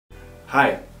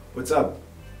Hi, what's up?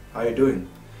 How you doing?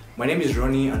 My name is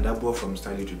Ronnie Andabo from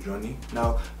Stylish with Ronnie.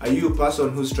 Now, are you a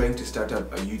person who's trying to start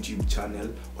up a YouTube channel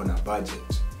on a budget?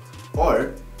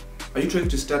 Or are you trying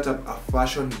to start up a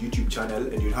fashion YouTube channel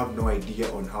and you have no idea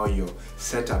on how your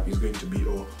setup is going to be,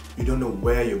 or you don't know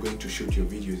where you're going to shoot your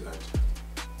videos at?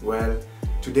 Well,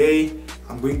 today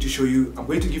I'm going to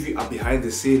give you a behind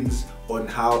the scenes on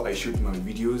how I shoot my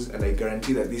videos, and I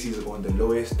guarantee that this is on the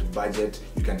lowest budget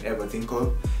you can ever think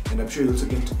of, and I'm sure you're also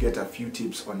going to get a few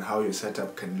tips on how your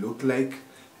setup can look like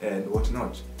and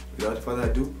whatnot. Without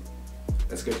further ado,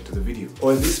 let's get into the video.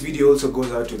 This video also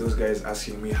goes out to those guys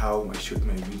asking me how I shoot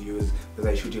my videos, whether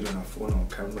I shoot it on a phone or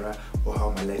camera, or how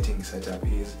my lighting setup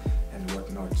is and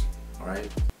whatnot. Alright.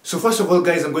 So first of all,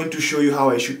 guys, I'm going to show you how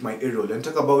I shoot my A-roll. And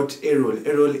talk about A-roll.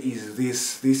 A-roll is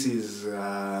this. This is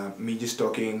me just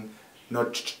talking,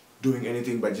 not doing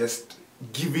anything, but just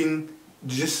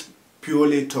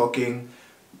purely talking,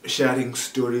 sharing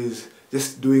stories,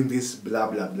 just doing this blah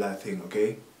blah blah thing.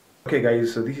 Okay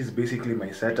guys, so this is basically my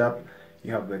setup.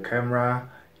 You have the camera,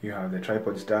 you have the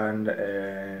tripod stand,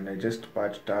 and I just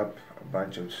patched up a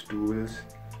bunch of stools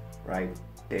right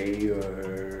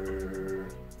there.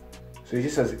 So it's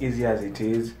just as easy as it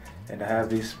is. And I have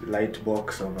this light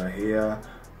box over here.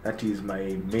 That is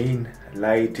my main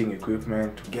lighting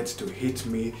equipment. Gets to hit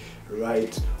me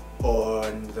right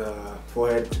on the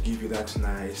forehead to give you that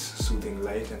nice soothing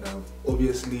light. And I've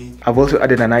also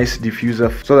added a nice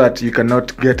diffuser so that you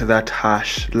cannot get that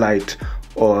harsh light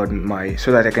on my face.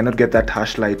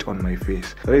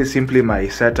 So this is simply my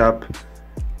setup.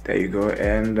 There you go.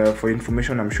 And for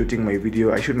information, I shoot my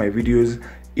videos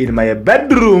in my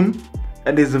bedroom,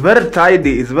 and it's very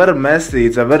tidy, it's very messy,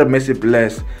 it's a very messy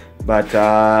place, but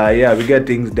yeah, we get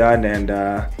things done, and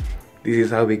this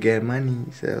is how we get money.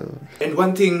 So, and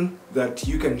one thing that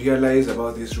you can realize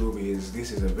about this room is this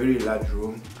is a very large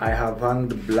room. I have hung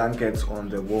blankets on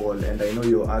the wall, and I know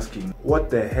you're asking, what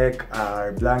the heck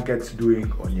are blankets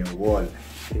doing on your wall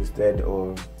instead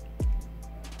of...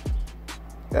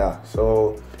 Yeah,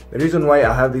 so the reason why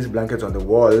I have these blankets on the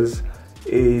walls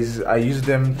is I use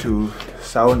them to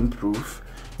soundproof.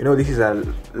 You know, this is a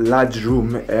large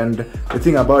room, and the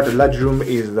thing about a large room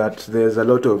is that there's a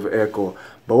lot of echo.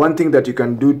 But one thing that you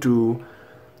can do to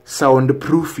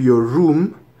soundproof your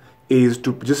room is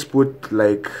to just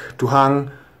to hang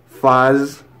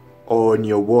furs on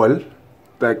your wall,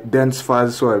 like dense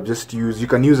furs. So you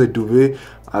can use a duvet.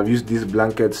 I've used these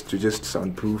blankets to just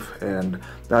soundproof, and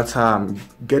that's how I'm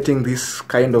getting this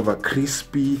kind of a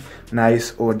crispy,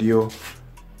 nice audio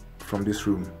from this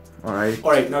room.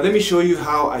 Alright, now let me show you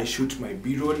how I shoot my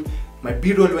B-roll. My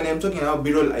B-roll, when I'm talking about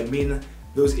B-roll, I mean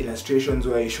those illustrations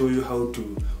where I show you how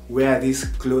to wear this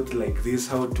cloth like this,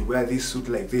 how to wear this suit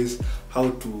like this,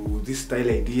 these style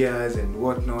ideas and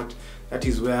whatnot. That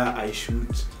is where I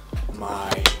shoot my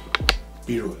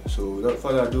B-roll. So without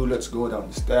further ado, let's go down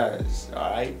the stairs.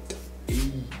 Alright.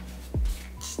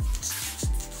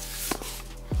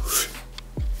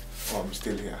 Oh, I'm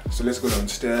still here. So let's go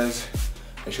downstairs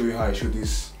and show you how I shoot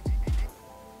this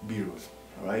B-roll.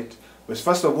 Alright. But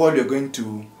first of all, we're going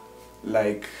to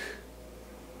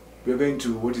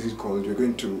what is it called? We're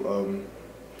going to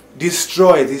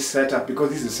destroy this setup,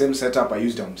 because this is the same setup I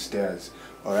use downstairs.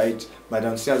 Alright. But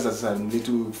downstairs there's a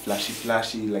little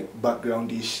flashy like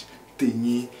background-ish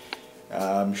thingy.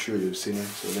 I'm sure you've seen it,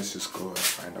 so let's just go and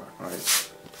find out. Alright.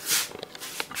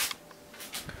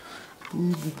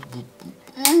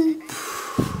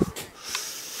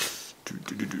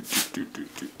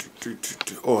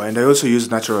 Oh, and I also use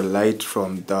natural light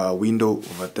from the window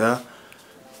over there.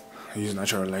 I use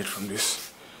natural light from this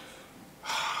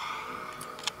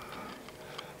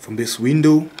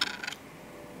window,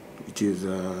 which is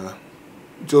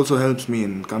it also helps me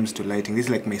when it comes to lighting. This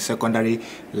is like my secondary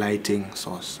lighting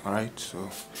source. Alright, so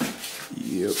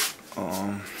yep,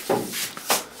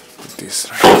 put this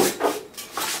right.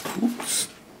 Oops.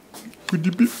 So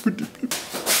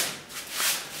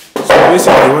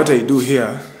basically what I do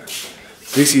here,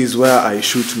 this is where I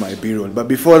shoot my B-roll. But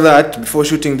before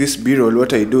shooting this B-roll,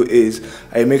 what I do is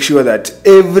I make sure that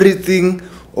everything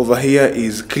over here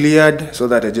is cleared, so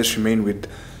that I just remain with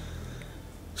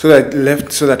so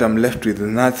that I'm left with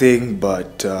nothing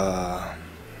but let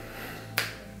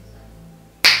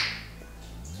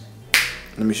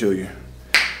me show you.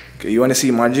 Okay, you want to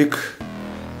see magic?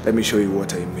 Let me show you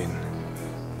what I mean.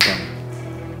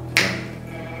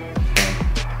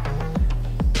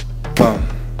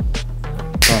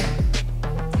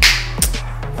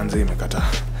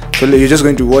 So you're just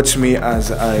going to watch me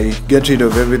as I get rid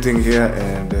of everything here,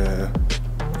 and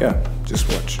yeah, just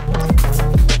watch.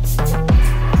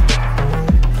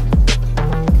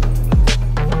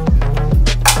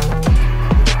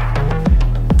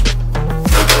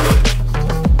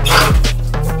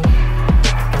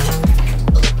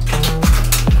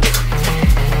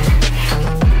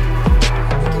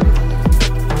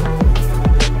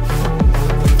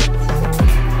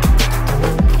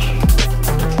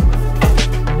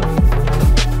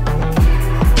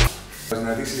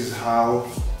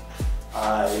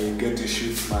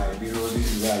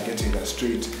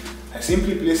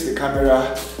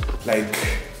 camera like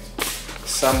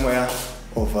somewhere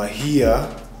over here,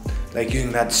 like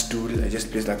using that stool. I just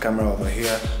place the camera over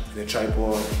here with the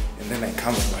tripod, and then I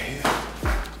come over here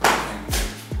and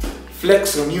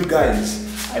flex on you guys.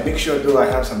 I make sure though I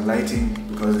have some lighting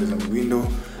because there's a window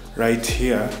right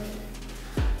here,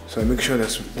 so I make sure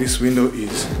that this window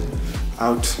is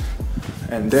out,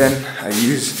 and then I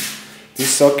use this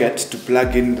socket to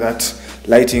plug in that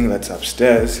lighting that's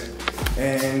upstairs,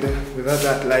 and without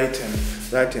that light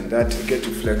and that, I get to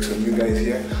flex on you guys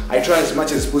here. I try as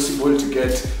much as possible to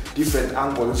get different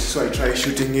angles, so I try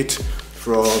shooting it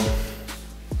from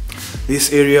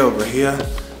this area over here.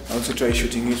 I also try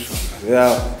shooting it from there,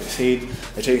 like I said,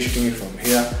 I try shooting it from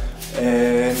here,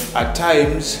 and at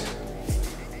times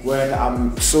when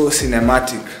I'm so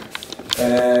cinematic,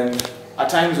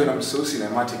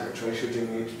 I try shooting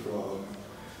it from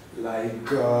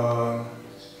like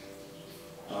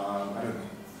I don't know.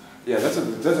 Yeah, those are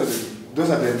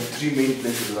the three main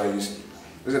places where I use.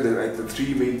 Those are the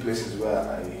three main places where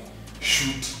I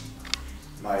shoot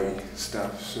my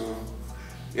stuff. So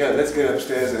yeah, let's get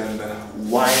upstairs and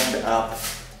wind up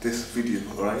this video.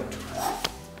 All right.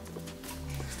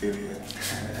 Still here.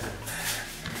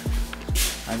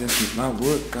 I just keep my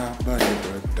workout body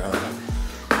worked out.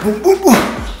 Boom, boom, boom.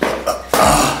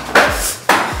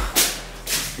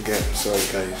 Again, sorry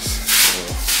guys.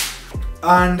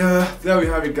 And there we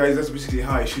have it, guys. That's basically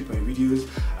how I shoot my videos.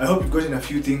 I hope you've gotten a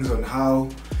few things on how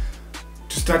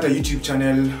to start a YouTube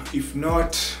channel. If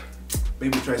not,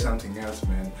 maybe try something else,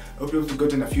 man. I hope you've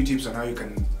gotten a few tips on how you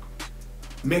can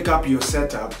make up your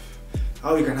setup,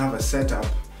 how you can have a setup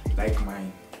like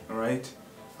mine. Alright?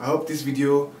 I hope this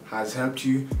video has helped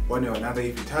you one way or another.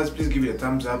 If it has, please give it a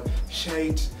thumbs up. Share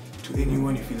it to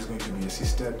anyone you feel is going to be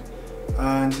assisted.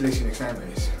 And until next time,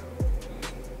 guys.